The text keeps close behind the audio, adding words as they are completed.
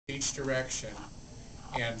each direction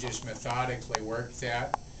and just methodically worked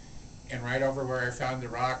that. And right over where I found the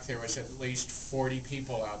rock, there was at least 40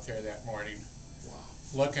 people out there that morning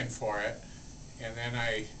looking for it. And then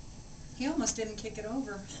He almost didn't kick it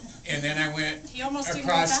over. And then I went he almost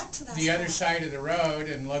across back to that the spot. other side of the road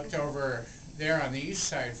and looked over there on the east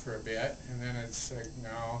side for a bit, and then it's like,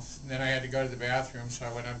 no. And then I had to go to the bathroom, so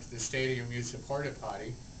I went up to the stadium, used the porta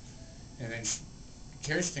potty, and then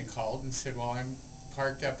Kirsten called and said, well, I'm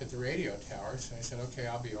parked up at the radio tower. So I said, okay,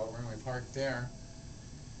 I'll be over, and we parked there.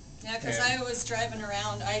 Yeah, because I was driving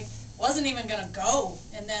around. I wasn't even going to go,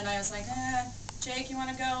 and then I was like, Jake, you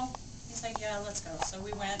want to go? He's like, yeah, let's go. So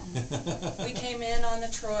we went, and we came in on the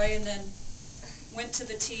Troy, and then went to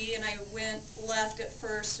the T, and I went left at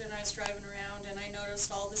first, and I was driving around, and I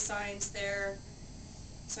noticed all the signs there.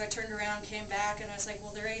 So I turned around, came back, and I was like,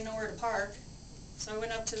 well, there ain't nowhere to park. So I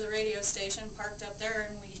went up to the radio station, parked up there,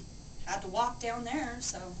 and we had to walk down there,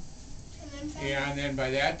 so. Yeah, and then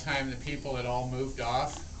by that time, the people had all moved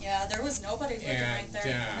off. Yeah, there was nobody living right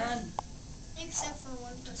there. None. Except for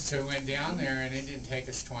one person. So we went down there, and it didn't take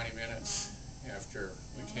us 20 minutes after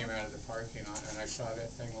we came out of the parking lot, and I saw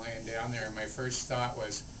that thing laying down there, and my first thought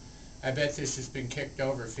was, I bet this has been kicked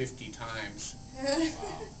over 50 times.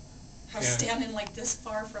 I was standing like this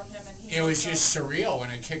far from him, and he. It was just surreal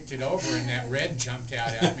when I kicked it over, and that red jumped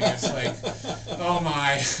out at me. It's like, oh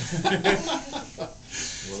my.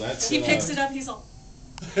 Well, that's. He picks it up. He's all.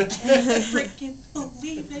 I freaking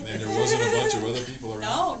believe it. And there wasn't a bunch of other people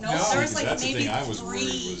around? No, there was like that's maybe the thing I was worried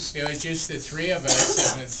three. was. It was just the three of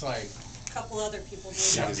us, and it's like. A couple other people.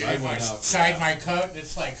 Inside my coat, and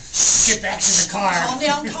it's like, get back to the car. Calm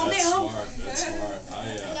down, calm down. That's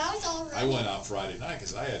smart. I went out Friday night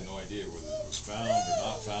because I had no idea whether it was found or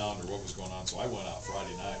not found or what was going on. So I went out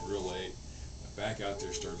Friday night real late, went back out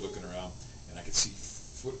there, started looking around, and I could see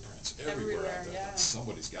footprints everywhere out there. Yeah.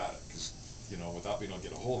 Somebody's got it because, you know, without being able to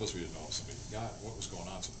get a hold of us, we didn't know if somebody got it, what was going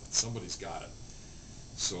on. So somebody's got it.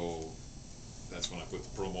 So that's when I put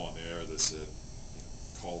the promo on the air that said,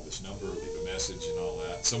 call this number, leave a message and all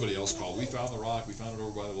that. Somebody else called, we found the rock, we found it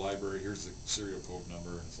over by the library, here's the serial code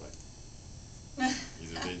number, and it's like,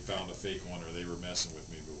 either they found a fake one or they were messing with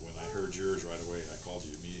me, but when I heard yours right away, I called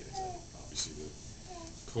you immediately. Obviously the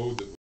code that